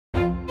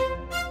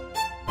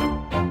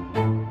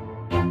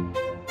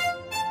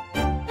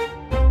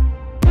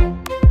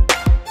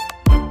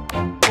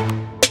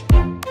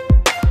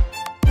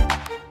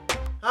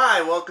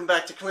welcome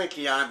back to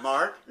Clinky. I'm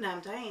Mark. And I'm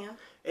Diane.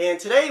 And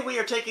today we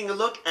are taking a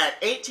look at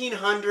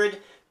 1800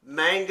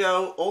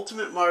 Mango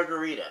Ultimate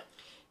Margarita.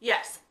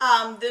 Yes,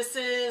 this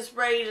is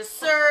ready to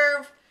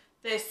serve.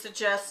 They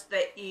suggest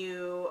that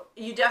you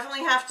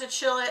definitely have to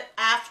chill it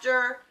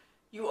after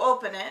you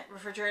open it,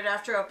 refrigerate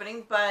after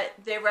opening, but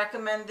they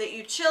recommend that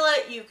you chill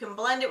it. You can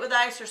blend it with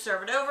ice or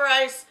serve it over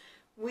ice.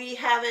 We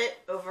have it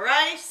over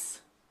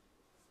ice.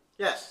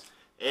 Yes,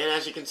 and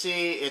as you can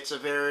see, it's a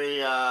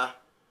very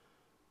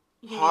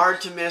hard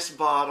to miss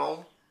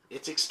bottle.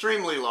 It's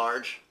extremely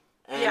large.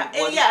 And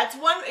it's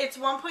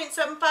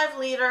 1.75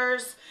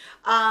 liters.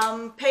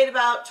 Paid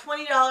about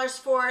 $20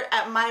 for it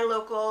at my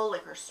local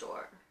liquor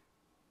store.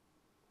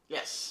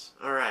 Yes.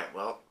 All right.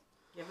 Well,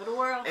 give it a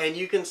whirl. And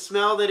you can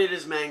smell that it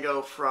is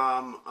mango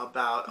from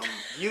about.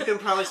 You can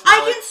probably smell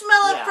I can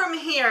smell it from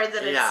here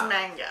that it's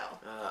mango.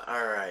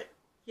 All right.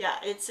 Yeah,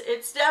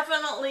 it's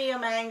definitely a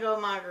mango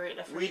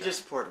margarita for We sure.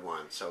 just poured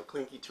one, so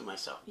Clinky to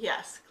myself.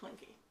 Yes,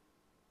 Clinky.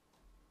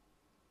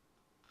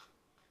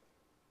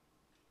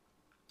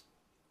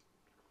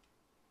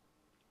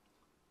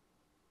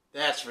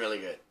 That's really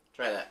good.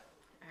 Try that.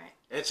 All right.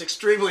 It's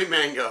extremely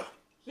mango.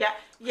 Yeah.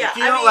 If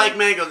you don't like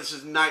mango, this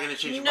is not going to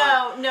change your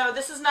mind. No,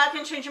 this is not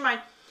going to change your mind.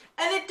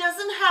 And it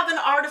doesn't have an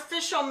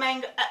artificial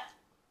mango.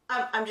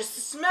 I'm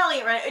just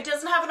smelling it, right? It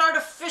doesn't have an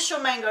artificial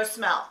mango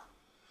smell.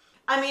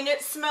 I mean,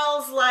 it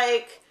smells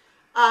like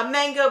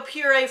mango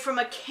puree from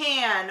a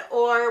can,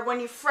 or when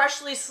you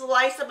freshly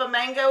slice up a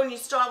mango and you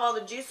still have all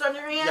the juice on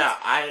your hands.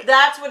 Yeah,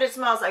 that's what it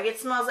smells like. It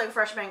smells like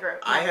fresh mango.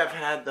 I have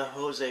had the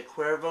Jose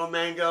Cuervo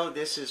mango.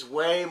 This is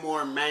way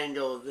more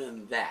mango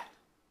than that.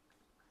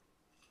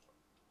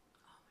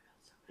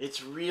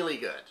 It's really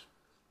good.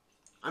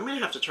 I'm going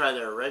to have to try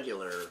their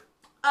regular,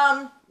 the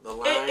lime,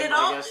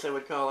 I guess they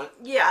would call it.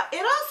 Yeah, it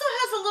also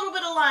has a little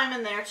bit of lime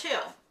in there, too.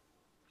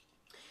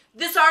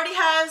 This already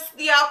has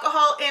the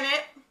alcohol in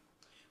it,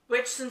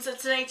 which, since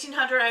it's an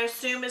 1800, I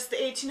assume is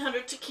the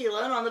 1800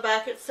 tequila, and on the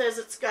back it says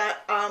it's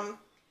got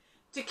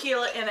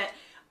tequila in it.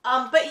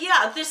 But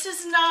yeah, this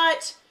is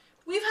not...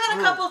 We've had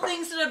a couple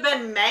things that have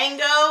been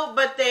mango,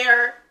 but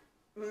they're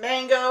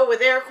mango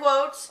with air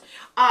quotes.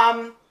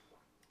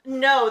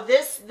 No,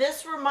 this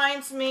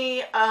reminds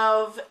me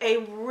of a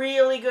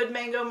really good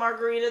mango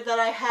margarita that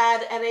I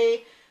had at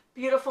a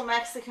beautiful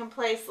Mexican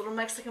place, little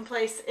Mexican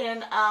place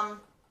in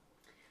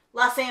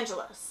Los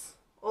Angeles,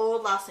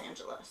 old Los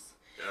Angeles.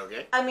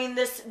 Okay. I mean,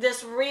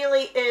 this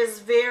really is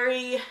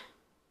very,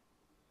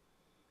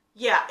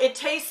 yeah, it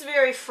tastes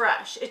very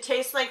fresh. It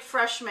tastes like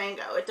fresh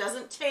mango. It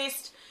doesn't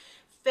taste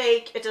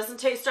fake. It doesn't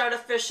taste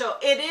artificial.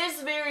 It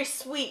is very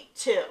sweet,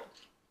 too.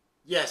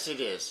 Yes, it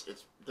is.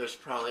 There's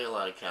probably a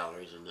lot of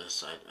calories in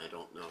this. I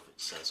don't know if it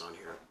says on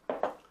here.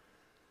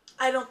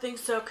 I don't think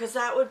so, because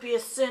that would be a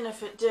sin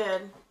if it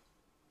did.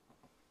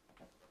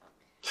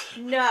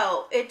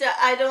 No,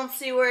 I don't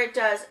see where it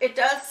does. It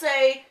does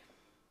say,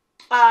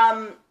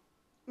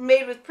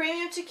 made with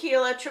premium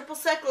tequila, triple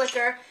sec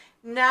liquor,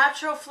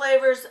 natural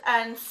flavors,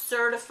 and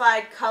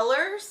certified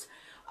colors.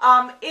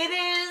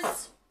 It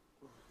is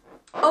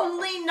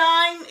only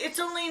it's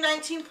only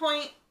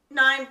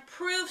 19.9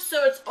 proof,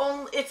 so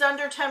it's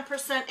under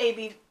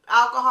 10%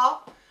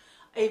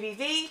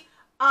 ABV.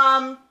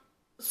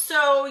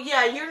 So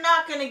yeah, you're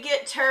not going to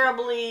get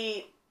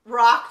terribly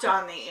rocked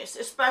on these,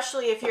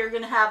 especially if you're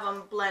going to have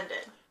them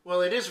blended. Well,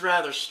 it is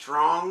rather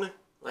strong.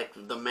 Like,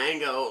 the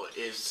mango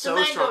is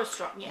so strong. The mango is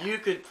strong, yeah. You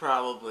could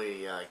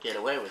probably get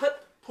away with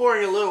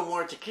pouring a little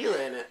more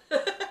tequila in it.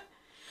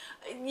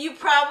 You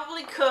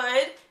probably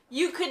could.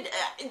 You could,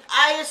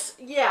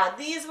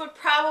 these would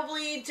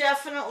probably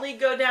definitely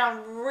go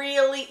down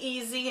really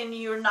easy, and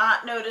you're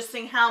not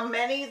noticing how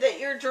many that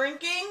you're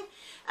drinking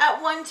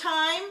at one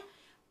time.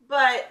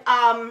 But,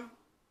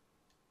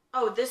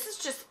 this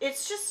is it's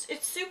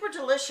super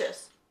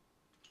delicious.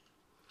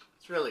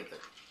 It's really good.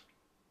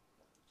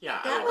 Yeah,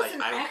 that was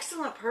an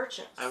excellent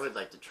purchase. I would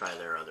like to try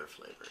their other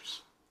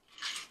flavors.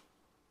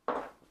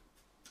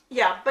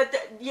 Yeah, but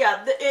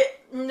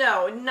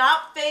no,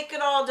 not fake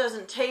at all.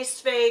 Doesn't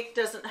taste fake.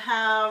 Doesn't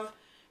have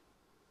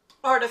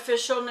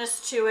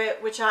artificialness to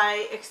it, which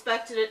I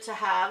expected it to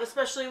have.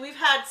 Especially we've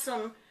had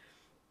some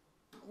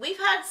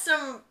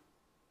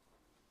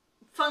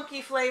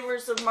funky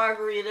flavors of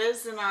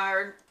margaritas in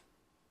our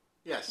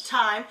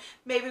time.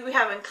 Maybe we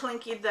haven't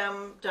clinkied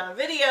them, done a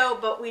video,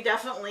 but we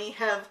definitely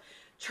have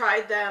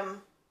tried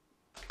them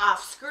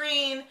off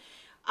screen.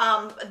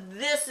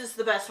 This is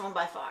the best one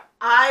by far.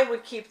 I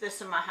would keep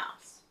this in my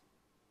house.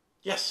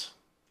 Yes,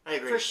 I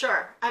agree. For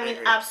sure. I mean,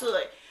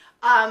 absolutely.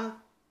 I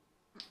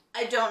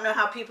don't know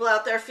how people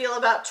out there feel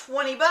about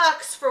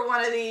 $20 for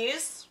one of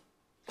these,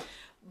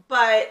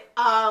 but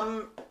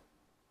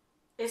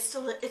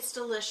it's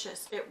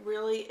delicious. It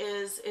really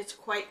is. It's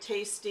quite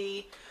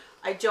tasty.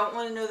 I don't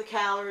want to know the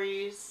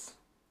calories.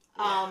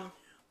 I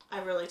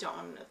really don't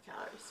want to know the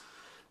calories.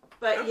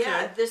 But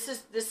yeah, this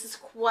is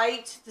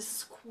quite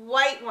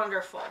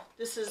wonderful.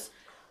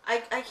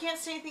 I can't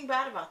say anything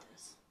bad about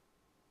this.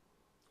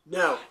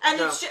 No. And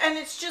no.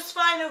 It's just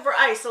fine over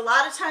ice. A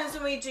lot of times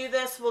when we do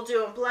this, we'll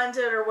do them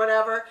blended or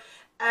whatever,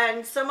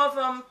 And some of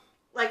them,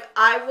 like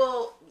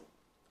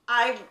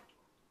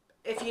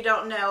if you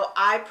don't know,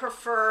 I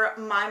prefer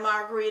my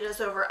margaritas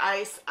over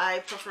ice. I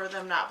prefer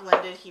them not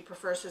blended. He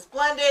prefers his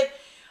blended.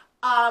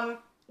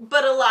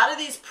 But a lot of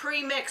these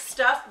pre-mixed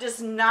stuff does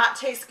not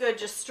taste good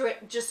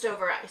just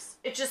over ice.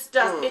 It just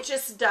doesn't. It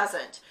just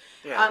doesn't.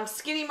 Yeah.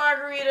 Skinny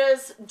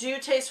margaritas do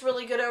taste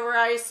really good over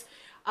ice.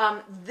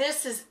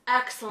 This is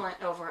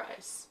excellent over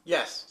ice.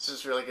 Yes, this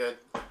is really good.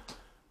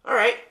 All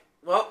right.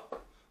 Well,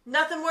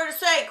 nothing more to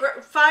say.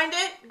 Find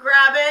it,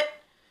 grab it,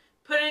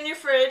 put it in your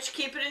fridge,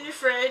 keep it in your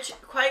fridge.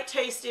 Quite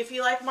tasty if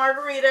you like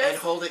margaritas. And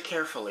hold it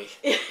carefully.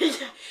 And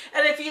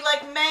if you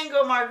like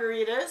mango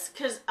margaritas,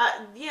 because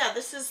yeah,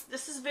 this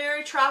is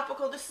very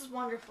tropical. This is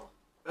wonderful.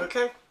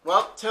 Okay.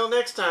 Well, till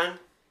next time.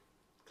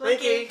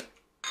 Thank you.